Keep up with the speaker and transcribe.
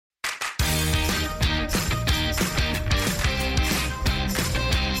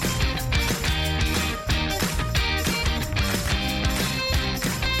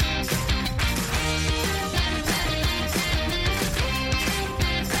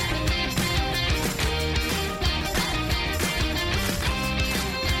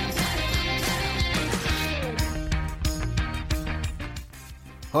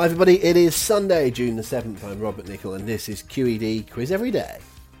Hi everybody, it is Sunday, June the 7th. I'm Robert Nichol and this is QED Quiz Every Day.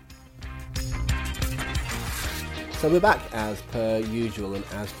 So we're back as per usual, and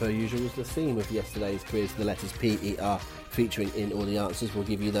as per usual was the theme of yesterday's quiz, the letters P-E-R featuring in all the answers. We'll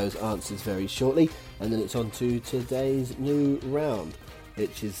give you those answers very shortly, and then it's on to today's new round,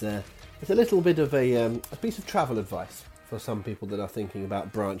 which is it's a little bit of a piece of travel advice for some people that are thinking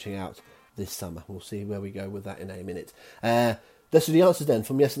about branching out this summer. We'll see where we go with that in a minute. Those are the answers then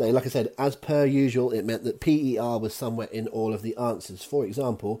from yesterday. Like I said, as per usual, it meant that P-E-R was somewhere in all of the answers. For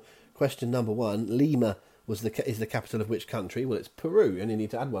example, question number 1, Lima is the capital of which country? Well, it's Peru. You only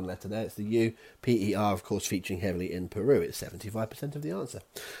need to add one letter there. It's the U. P-E-R, of course, featuring heavily in Peru. It's 75% of the answer.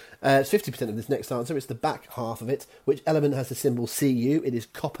 It's 50% of this next answer. It's the back half of it. Which element has the symbol Cu? It is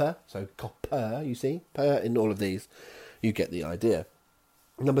copper. So copper, you see? Per in all of these. You get the idea.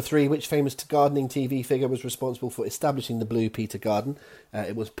 Number 3, which famous gardening TV figure was responsible for establishing the Blue Peter Garden?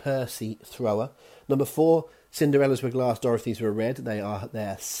 It was Percy Thrower. Number 4, Cinderella's were glass, Dorothy's were red. They are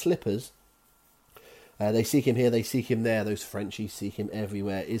their slippers. They seek him here, they seek him there. Those Frenchies seek him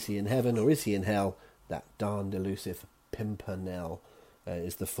everywhere. Is he in heaven or is he in hell? That darned elusive Pimpernel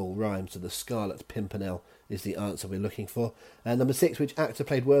is the full rhyme. So the Scarlet Pimpernel is the answer we're looking for. Number 6, which actor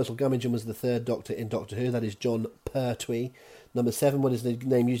played Wurzel Gummidge and was the third Doctor in Doctor Who? That is John Pertwee. Number 7, what is the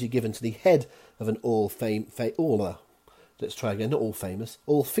name usually given to the head of an all-female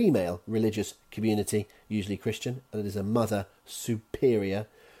religious community, usually Christian, and it is a Mother Superior.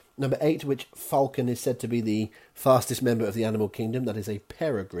 Number 8, which falcon is said to be the fastest member of the animal kingdom? That is a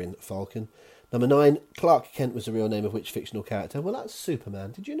peregrine falcon. Number 9, Clark Kent was the real name of which fictional character? Well, that's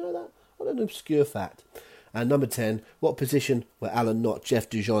Superman. Did you know that? What an obscure fact. And number 10, what position were Alan Knott, Jeff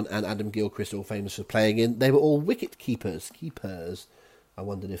Dujon and Adam Gilchrist all famous for playing in? They were all wicket keepers. I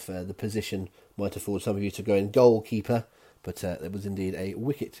wondered if the position might afford some of you to go in goalkeeper, but it was indeed a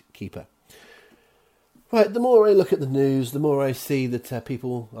wicket keeper. Right, the more I look at the news, the more I see that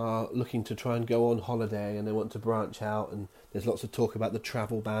people are looking to try and go on holiday and they want to branch out, and there's lots of talk about the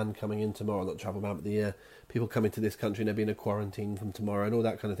travel ban coming in tomorrow. Not travel ban, but the people coming to this country and they're being in quarantine from tomorrow and all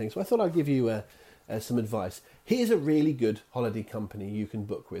that kind of thing. So I thought I'd give you some advice. Here's a really good holiday company you can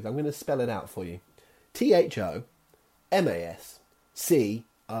book with. I'm going to spell it out for you. THOMASCOOK.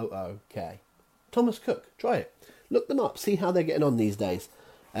 Thomas Cook. Try it. Look them up. See how they're getting on these days.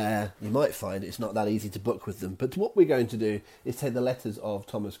 You might find it's not that easy to book with them. But what we're going to do is take the letters of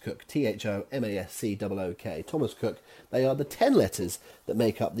Thomas Cook. THOMASCOOK. Thomas Cook. They are the 10 letters that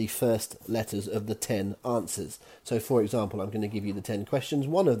make up the first letters of the 10 answers. So, for example, I'm going to give you the 10 questions.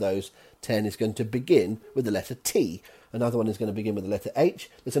 One of those 10 is going to begin with the letter T. Another one is going to begin with the letter H.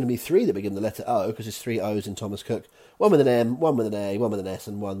 There's going to be 3 that begin with the letter O, because there's 3 O's in Thomas Cook. One with an M, one with an A, one with an S,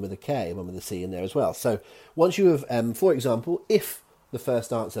 and one with a K, one with a C in there as well. So once you have, for example, if the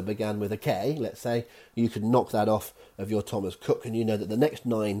first answer began with a K, let's say, you could knock that off of your Thomas Cook, and you know that the next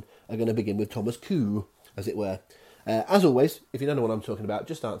 9 are going to begin with Thomas Coo, as it were. As always, if you don't know what I'm talking about,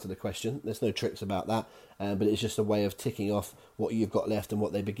 just answer the question. There's no tricks about that, but it's just a way of ticking off what you've got left and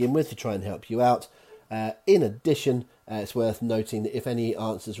what they begin with to try and help you out. In addition, it's worth noting that if any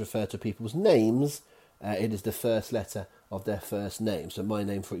answers refer to people's names, it is the first letter of their first name. So my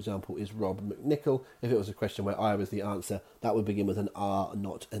name, for example, is Rob McNichol. If it was a question where I was the answer, that would begin with an R,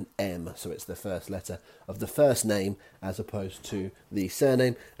 not an M. So it's the first letter of the first name as opposed to the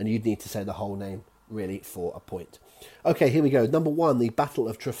surname. And you'd need to say the whole name, really, for a point. Okay, here we go. Number 1, the Battle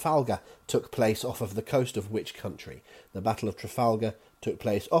of Trafalgar took place off of the coast of which country? The Battle of Trafalgar took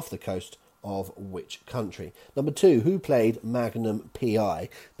place off the coast of which country? Number 2, who played Magnum P.I.?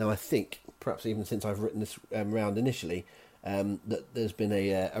 Now, I think, perhaps even since I've written this round initially, that there's been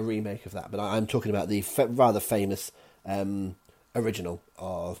a remake of that. But I'm talking about the rather famous original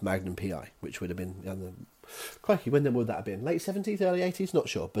of Magnum P.I., which would have been... crikey, when would that have been? Late 70s, early 80s? Not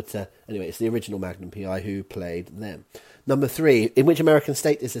sure. But anyway, it's the original Magnum P.I. who played them. Number 3, in which American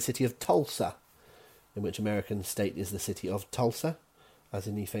state is the city of Tulsa? In which American state is the city of Tulsa? As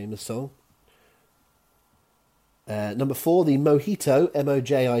in the famous song. Number 4, the Mojito,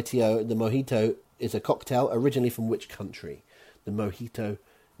 M-O-J-I-T-O. The Mojito is a cocktail originally from which country? The Mojito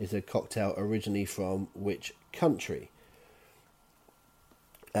is a cocktail originally from which country?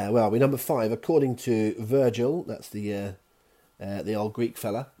 Where are we? Number 5, according to Virgil, that's the old Greek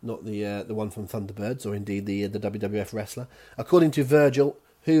fella, not the one from Thunderbirds, or indeed the WWF wrestler. According to Virgil,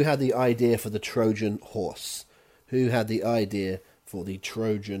 who had the idea for the Trojan horse? Who had the idea for the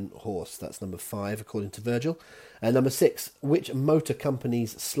Trojan horse? That's number 5, according to Virgil. And number 6, which motor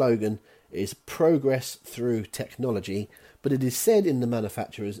company's slogan is progress through technology, but it is said in the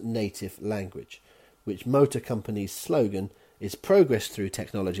manufacturer's native language? Which motor company's slogan is progress through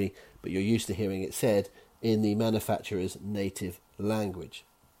technology, but you're used to hearing it said in the manufacturer's native language.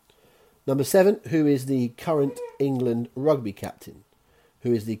 Number 7, who is the current England rugby captain?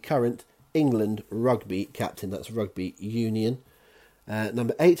 Who is the current England rugby captain? That's rugby union.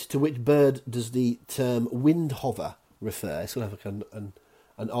 Number 8, to which bird does the term wind hover refer? It's sort of like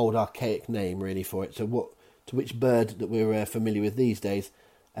an old archaic name really for it. So to which bird that we're familiar with these days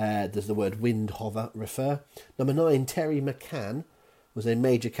does the word wind hover refer? Number 9, Terry McCann was a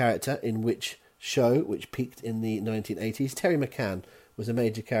major character in which show which peaked in the 1980s? Terry McCann was a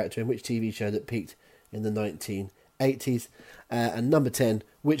major character in which TV show that peaked in the 1980s? And number 10,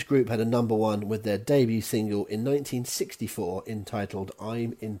 which group had a number 1 with their debut single in 1964 entitled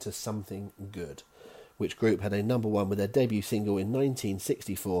I'm Into Something Good? Which group had a number 1 with their debut single in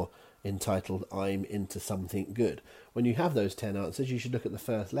 1964 entitled I'm Into Something Good? When you have those 10 answers, you should look at the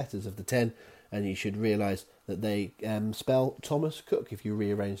first letters of the 10 and you should realise that they spell Thomas Cook if you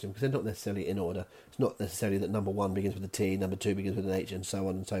rearrange them, because they're not necessarily in order. It's not necessarily that number 1 begins with a T, number 2 begins with an H, and so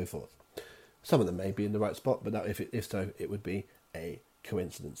on and so forth. Some of them may be in the right spot, but if so, it would be a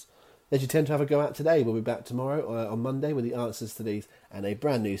coincidence. There's your 10 to have a go at today. We'll be back tomorrow on Monday with the answers to these and a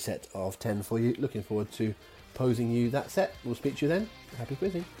brand new set of 10 for you. Looking forward to posing you that set. We'll speak to you then. Happy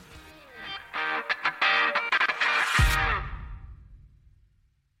quizzing.